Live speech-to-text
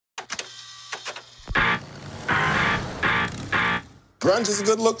Grunge is a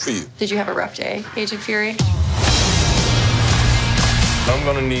good look for you. Did you have a rough day, Agent Fury? I'm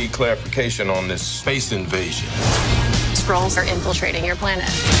gonna need clarification on this space invasion. Skrulls are infiltrating your planet.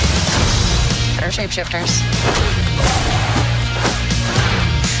 They're shapeshifters.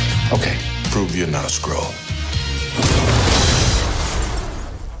 Okay, prove you're not a Skrull.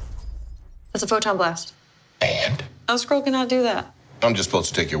 That's a photon blast. And? A Skrull cannot do that. I'm just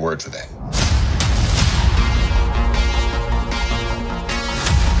supposed to take your word for that.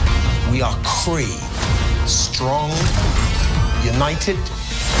 We are Kree. Strong, united.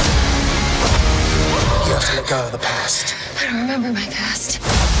 You have to let go of the past. I don't remember my past.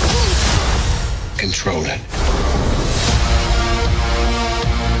 Control it.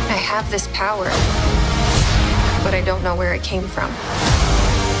 I have this power, but I don't know where it came from.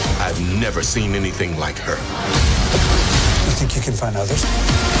 I've never seen anything like her. You think you can find others?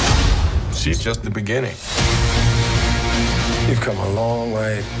 She's just the beginning. You've come a long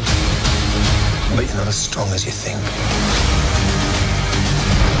way, but you're not as strong as you think.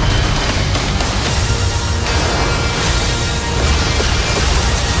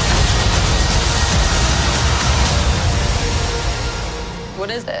 What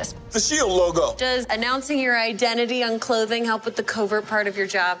is this? The SHIELD logo. Does announcing your identity on clothing help with the covert part of your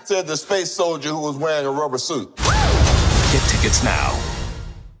job? Said the space soldier who was wearing a rubber suit. Get tickets now.